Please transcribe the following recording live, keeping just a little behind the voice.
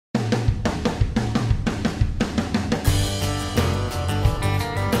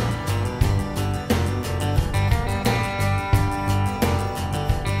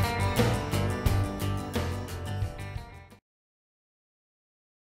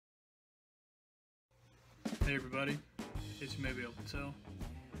Hey everybody, as you may be able to tell,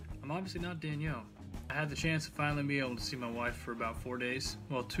 I'm obviously not Danielle. I had the chance to finally be able to see my wife for about 4 days,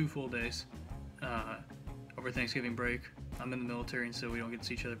 well 2 full days, over Thanksgiving break. I'm in the military and so we don't get to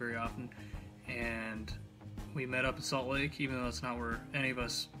see each other very often, and we met up in Salt Lake, even though that's not where any of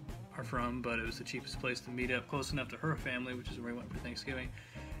us are from, but it was the cheapest place to meet up, close enough to her family, which is where we went for Thanksgiving.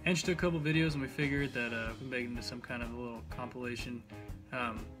 And she took a couple videos and we figured that we'd make it into some kind of a little compilation.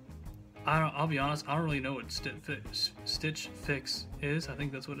 I'll be honest, I don't really know what Stitch Fix is. I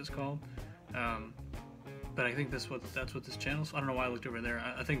think that's what it's called. But I think that's what this channel's. I don't know why I looked over there.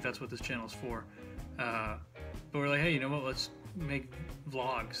 I think that's what this channel's for. But we're like, hey, you know what? Let's make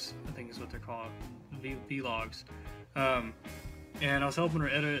vlogs. I think is what they're called, vlogs. And I was helping her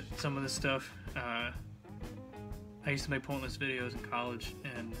edit some of this stuff. I used to make pointless videos in college,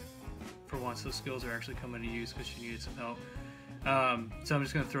 and for once, those skills are actually coming to use because she needed some help. So I'm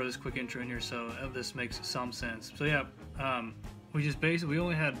just going to throw this quick intro in here so this makes some sense. So yeah, we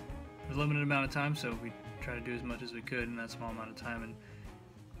only had a limited amount of time, so we tried to do as much as we could in that small amount of time. And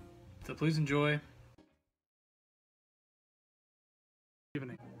so please enjoy. Good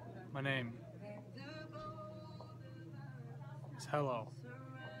evening. My name is Hello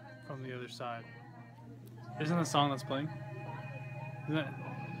from the Other Side. Isn't the song that's playing? Isn't it?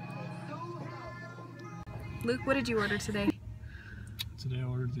 Luke, what did you order today? Today I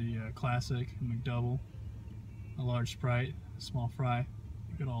ordered the classic McDouble, a large Sprite, a small fry,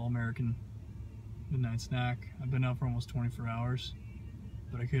 a good all-American midnight snack. I've been out for almost 24 hours,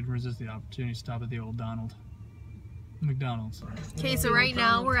 but I couldn't resist the opportunity to stop at the old McDonald's. Okay, so right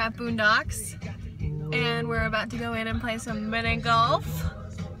now we're at Boondocks, and we're about to go in and play some mini golf.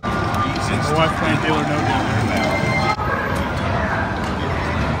 My wife playing Deal or No Deal there.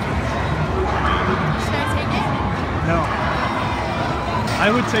 Should I take it? No. I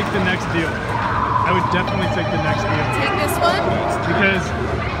would take the next deal. I would definitely take the next deal. Take this one? Because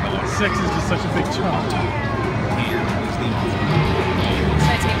 6 is just such a big chunk. Should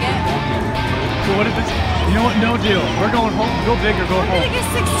I take it? So what if it's, you know what, no deal. We're going home, go big or go home. I'm gonna get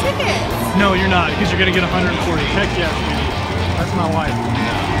 6 tickets. No, you're not, because you're gonna get 140. Heck yes, baby. That's my wife.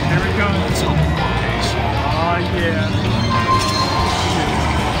 Here we go. Oh yeah.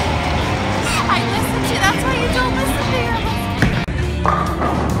 I listened to you, that's why you don't listen to your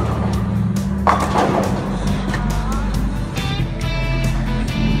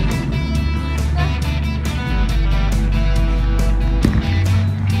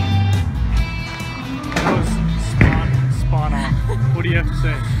That was spot on. What do you have to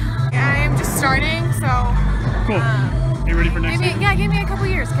say? I am just starting, so... Cool. Are you ready for next week? Yeah, give me a couple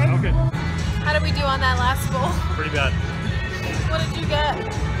years, okay? Okay. How did we do on that last bowl? Pretty bad. What did you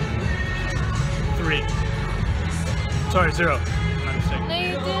get? 3. Sorry, 0. My mistake. No,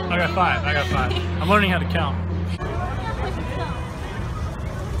 you didn't. I got 5. I got 5. I'm learning how to count.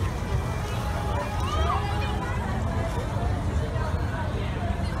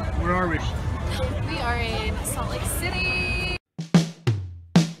 Where are we? We are in Salt Lake City.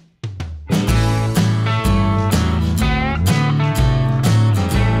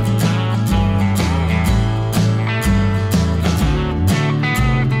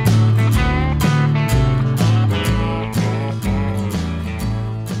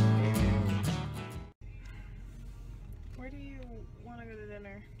 Where do you want to go to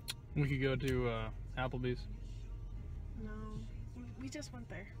dinner? We could go to Applebee's. No, we just went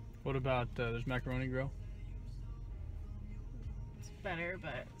there. What about there's Macaroni Grill? It's better,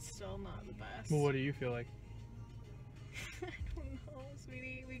 but still not the best. Well, what do you feel like? I don't know,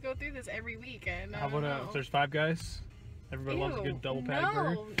 sweetie. We go through this every week, and How about if there's Five Guys? Everybody loves a good double patty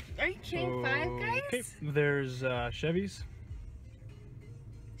burger. Are you kidding? Five Guys? Okay. There's Chevy's.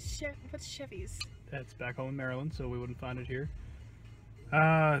 What's Chevy's? That's back home in Maryland, so we wouldn't find it here.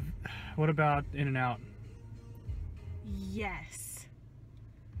 What about In-N-Out? Yes.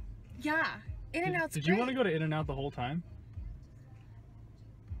 Yeah, In-N-Out's Did you want to go to In-N-Out the whole time?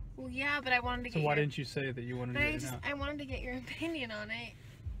 Well, yeah, but I wanted to get So why didn't you say that you wanted to But get In-N-Out? I wanted to get your opinion on it.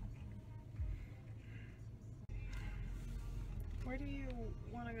 Where do you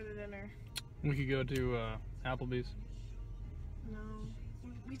want to go to dinner? We could go to Applebee's. No,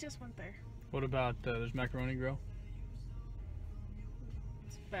 we just went there. What about there's Macaroni Grill?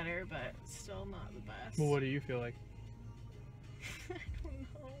 It's better, but still not the best. Well, what do you feel like? I don't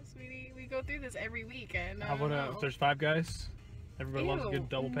know, sweetie. We go through this every week, and How about if there's Five Guys? Everybody loves a good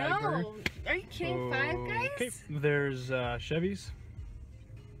double patty burger. Are you kidding? Five Guys? Okay. There's Chevy's.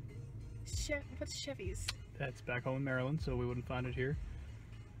 What's Chevy's? That's back home in Maryland, so we wouldn't find it here.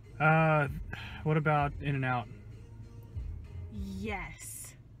 What about In-N-Out?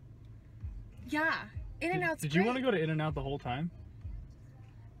 Yes. Yeah, In-N-Out's Did you want to go to In-N-Out the whole time?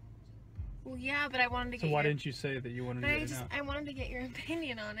 Well, yeah, but I wanted to get So why didn't you say that you wanted to But get In-N-Out? I wanted to get your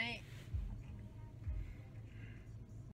opinion on it.